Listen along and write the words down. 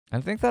I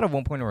think that at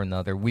one point or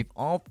another, we've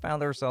all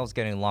found ourselves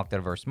getting locked out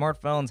of our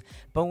smartphones,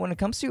 but when it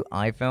comes to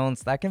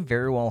iPhones, that can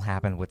very well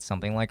happen with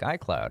something like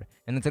iCloud.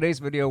 And in today's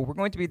video, we're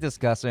going to be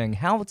discussing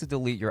how to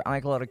delete your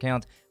iCloud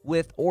account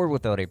with or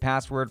without a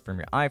password from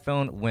your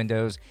iPhone,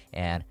 Windows,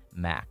 and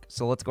Mac.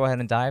 So let's go ahead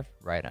and dive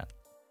right in.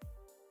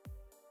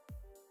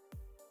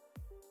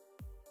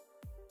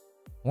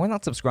 Why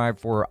not subscribe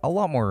for a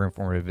lot more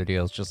informative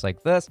videos just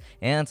like this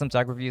and some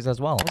tech reviews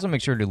as well. Also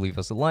make sure to leave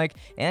us a like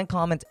and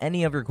comment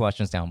any of your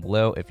questions down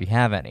below if you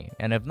have any.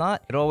 And if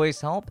not, it'd always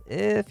help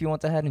if you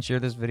want to head and share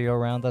this video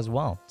around as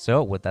well.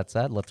 So with that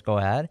said, let's go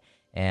ahead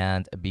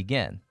and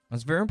begin.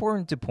 It's very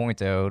important to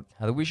point out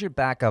that we should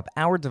back up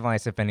our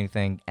device if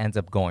anything ends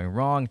up going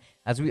wrong.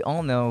 As we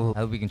all know,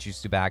 we can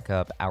choose to back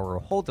up our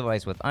whole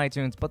device with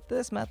iTunes, but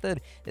this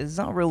method is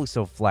not really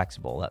so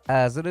flexible,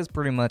 as it is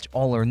pretty much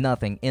all or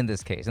nothing in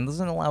this case, and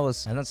doesn't allow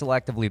us to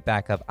selectively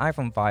back up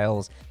iPhone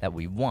files that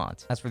we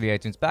want. As for the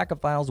iTunes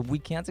backup files, we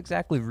can't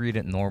exactly read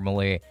it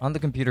normally on the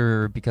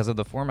computer because of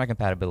the format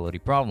compatibility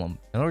problem.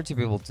 In order to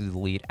be able to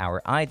delete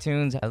our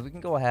iTunes, we can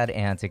go ahead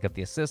and take up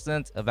the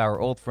assistance of our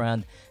old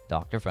friend,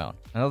 Dr.Fone.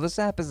 Now, this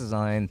app is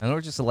designed in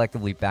order to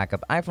selectively back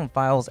up iPhone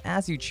files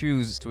as you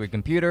choose to a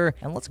computer,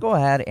 and let's go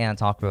ahead and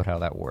talk about how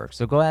that works.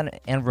 So go ahead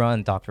and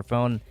run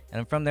Dr.Fone,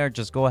 and from there,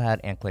 just go ahead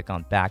and click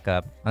on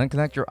backup, and then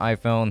connect your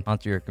iPhone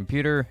onto your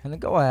computer, and then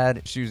go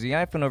ahead, choose the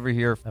iPhone over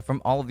here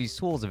from all of these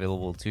tools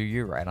available to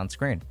you right on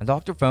screen. And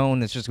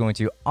Dr.Fone is just going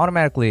to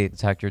automatically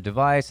detect your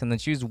device, and then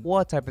choose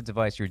what type of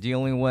device you're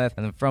dealing with,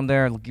 and then from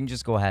there, you can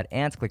just go ahead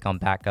and click on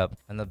backup,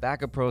 and the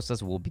backup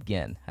process will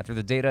begin. After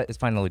the data is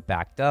finally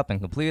backed up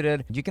and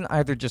completed, you can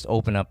either just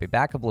open up a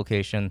backup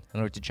location in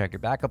order to check your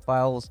backup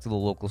files to the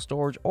local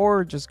storage,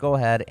 or just go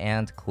ahead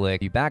and click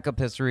the backup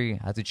history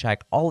to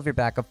check all of your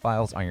backup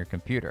files on your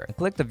computer. And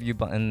click the view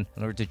button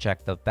in order to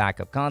check the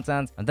backup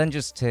content, and then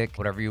just tick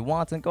whatever you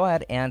want and go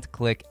ahead and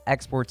click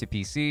export to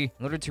PC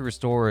in order to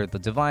restore the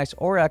device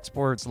or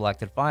export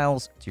selected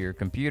files to your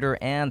computer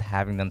and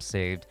having them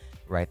saved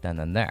right then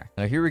and there.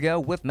 Now here we go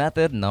with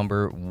method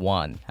number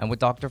 1. And with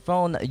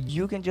Dr.Fone,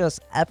 you can just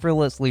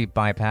effortlessly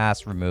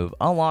bypass, remove,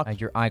 unlock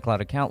your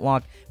iCloud account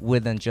lock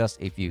within just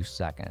a few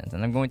seconds.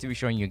 And I'm going to be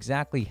showing you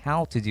exactly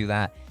how to do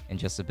that in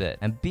just a bit.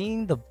 And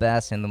being the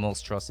best and the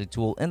most trusted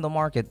tool in the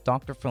market,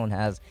 Dr.Fone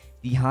has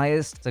the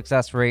highest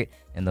success rate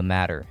in the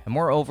matter. And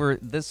moreover,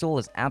 this tool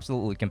is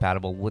absolutely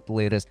compatible with the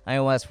latest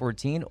iOS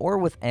 14 or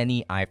with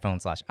any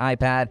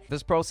iPhone/iPad.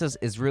 This process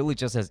is really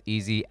just as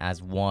easy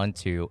as 1,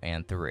 2,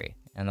 and 3.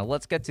 And now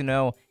let's get to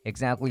know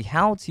exactly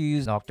how to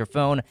use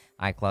Dr.Fone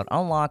iCloud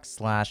Unlock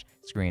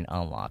 / Screen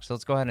Unlock. So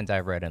let's go ahead and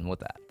dive right in with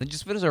that. Then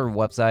just visit our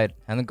website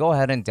and then go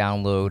ahead and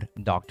download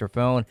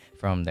Dr.Fone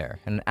from there.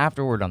 And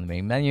afterward on the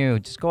main menu,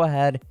 just go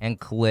ahead and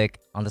click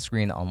on the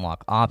Screen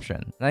Unlock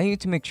option. Now you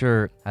need to make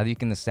sure that you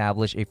can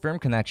establish a firm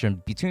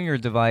connection between your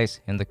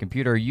device and the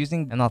computer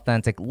using an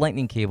authentic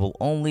lightning cable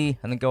only,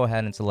 and then go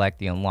ahead and select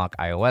the Unlock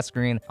iOS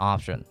Screen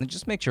option. And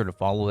just make sure to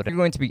follow it. You're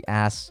going to be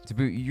asked to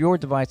boot your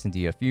device in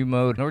DFU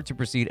mode in order to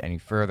proceed any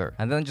further.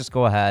 And then just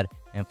go ahead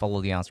and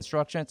follow the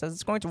instructions, as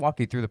it's going to walk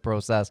you through the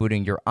process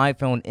booting your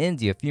iPhone in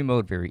DFU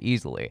mode very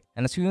easily.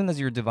 And as soon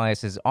as your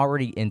device is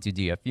already into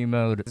DFU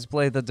mode,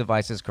 display the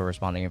device's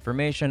corresponding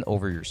information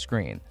over your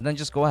screen. And then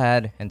just go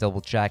ahead and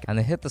double check and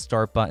then hit the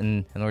start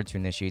button in order to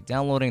initiate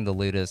downloading the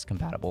latest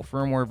compatible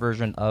firmware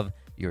version of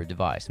your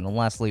device. And then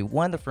lastly,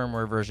 when the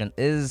firmware version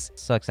is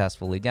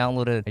successfully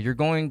downloaded, you're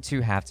going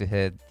to have to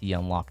hit the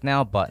Unlock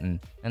Now button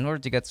in order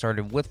to get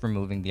started with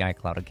removing the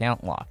iCloud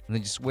account lock. And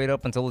then just wait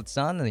up until it's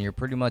done, and then you're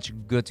pretty much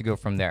good to go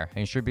from there. And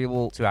you should be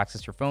able to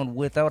access your phone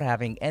without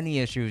having any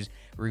issues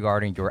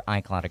regarding your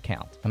iCloud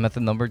account. And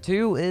method number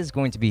 2 is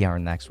going to be our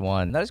next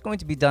one. That is going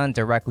to be done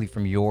directly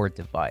from your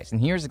device.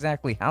 And here's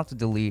exactly how to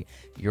delete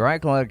your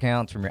iCloud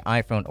account from your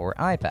iPhone or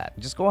iPad.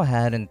 Just go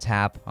ahead and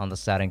tap on the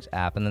Settings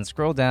app and then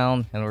scroll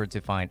down in order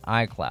to find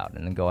iCloud.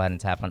 And then go ahead and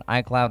tap on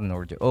iCloud in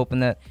order to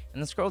open it.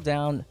 And then scroll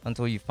down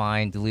until you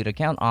find Delete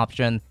Account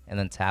option and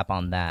then tap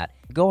on that.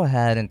 Go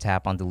ahead and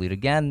tap on Delete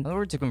again in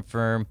order to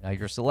confirm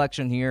your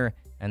selection here,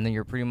 and then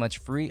you're pretty much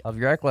free of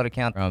your iCloud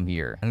account from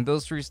here. And in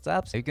those 3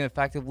 steps, you can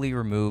effectively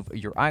remove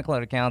your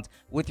iCloud account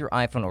with your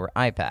iPhone or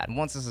iPad. And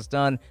once this is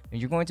done,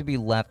 you're going to be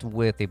left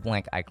with a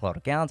blank iCloud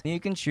account, and you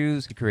can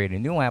choose to create a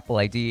new Apple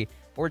ID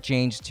or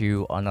change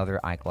to another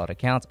iCloud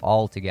account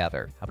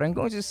altogether. But I'm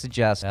going to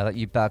suggest that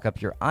you back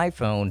up your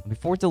iPhone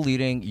before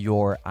deleting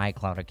your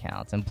iCloud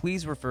account. And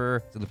please refer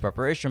to the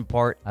preparation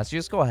part, so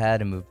just go ahead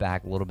and move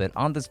back a little bit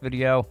on this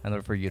video in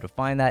order for you to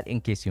find that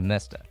in case you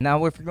missed it.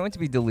 Now, if you're going to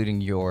be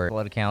deleting your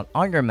iCloud account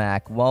on your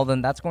Mac, well,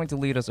 then that's going to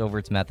lead us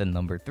over to method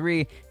number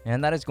 3,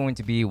 and that is going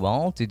to be,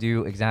 well, to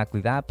do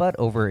exactly that, but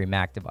over a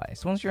Mac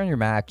device. Once you're on your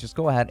Mac, just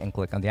go ahead and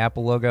click on the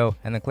Apple logo,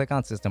 and then click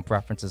on System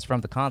Preferences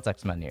from the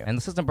context menu. And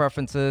the System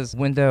Preferences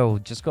window window,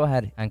 just go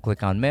ahead and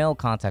click on Mail,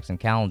 Contacts, and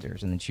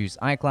Calendars, and then choose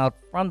iCloud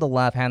from the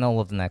left panel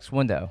of the next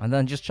window. And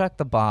then just check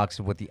the box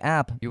with the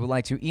app you would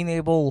like to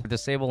enable or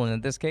disable, and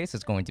in this case,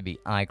 it's going to be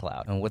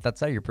iCloud. And with that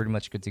said, you're pretty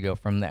much good to go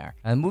from there.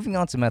 And moving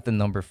on to method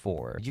number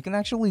 4, you can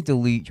actually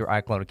delete your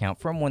iCloud account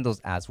from Windows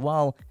as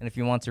well. And if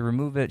you want to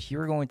remove it,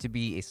 here are going to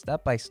be a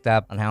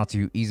step-by-step on how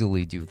to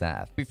easily do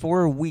that.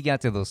 Before we get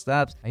to those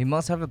steps, you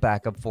must have a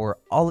backup for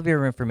all of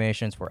your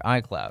information for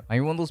iCloud. On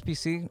your Windows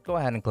PC, go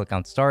ahead and click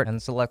on Start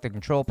and select the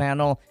control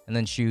panel, and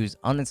then choose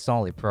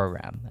Uninstall a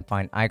program. And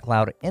find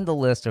iCloud in the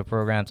list of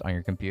programs on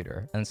your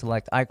computer. And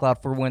select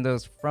iCloud for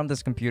Windows from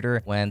this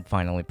computer when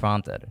finally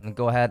prompted. And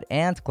go ahead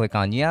and click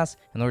on Yes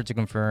in order to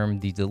confirm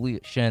the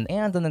deletion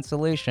and an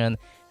installation,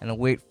 and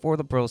wait for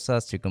the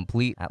process to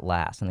complete at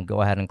last. And then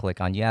go ahead and click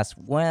on Yes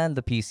when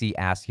the PC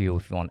asks you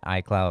if you want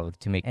iCloud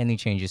to make any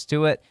changes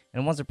to it.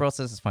 And once the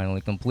process is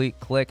finally complete,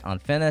 click on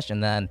Finish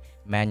and then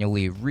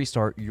manually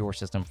restart your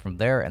system from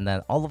there. And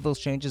then all of those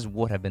changes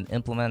would have been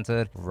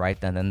implemented right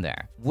then and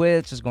there,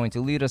 which is going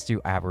to lead us to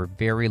our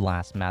very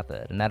last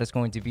method. And that is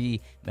going to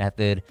be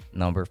method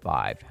number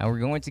 5. And we're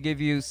going to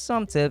give you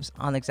some tips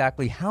on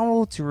exactly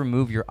how to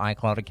remove your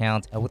iCloud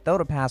account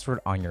without a password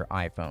on your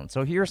iPhone.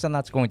 So here's how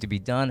that's going to be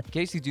done in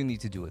case you do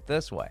need to do it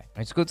this way.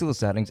 Just go to the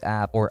Settings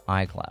app or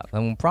iCloud.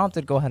 And when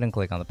prompted, go ahead and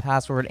click on the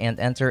password and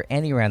enter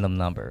any random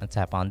number and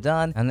tap on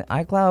Done. And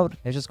iCloud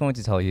is just going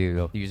to tell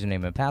you the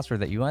username and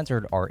password that you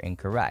entered are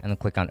incorrect. And then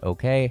click on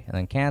OK and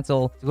then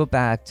cancel to go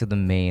back to the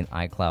main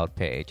iCloud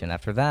page. And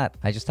after that,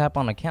 I just tap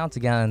on Account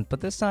again, but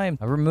this time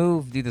I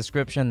remove the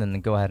description and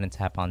then go ahead and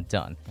tap on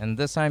Done. And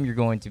this time you're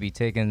going to be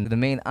taken to the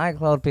main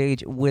iCloud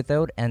page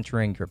without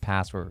entering your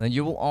password. Then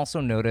you will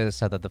also notice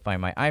that the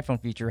Find My iPhone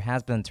feature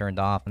has been turned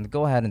off, and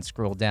go ahead and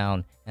scroll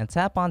down and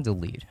tap on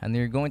Delete. And then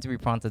you're going to be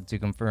prompted to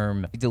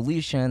confirm the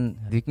deletion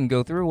you can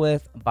go through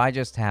with by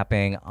just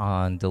tapping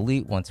on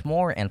Delete once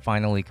more and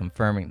finally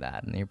confirming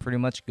that. And you're pretty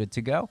much good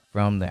to go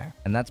from there.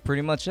 And that's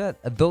pretty much it.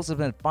 Those have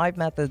been 5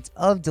 methods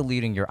of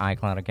deleting your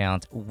iCloud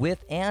account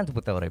with and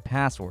without a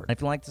password. And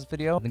if you like this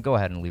video, then go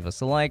ahead and leave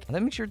us a like. And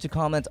then make sure to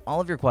comment all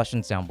of your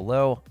questions down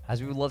below,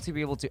 as we would love to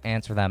be able to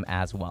answer them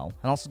as well.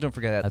 And also don't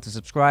forget to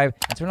subscribe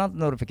and turn on the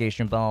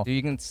notification bell so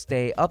you can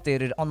stay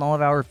updated on all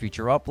of our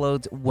future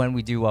uploads when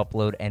we do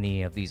upload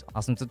any of these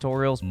awesome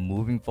tutorials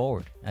moving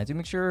forward. And do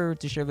make sure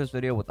to share this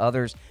video with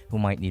others who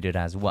might need it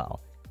as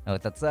well. Now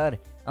with that said,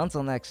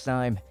 until next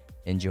time,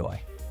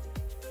 enjoy.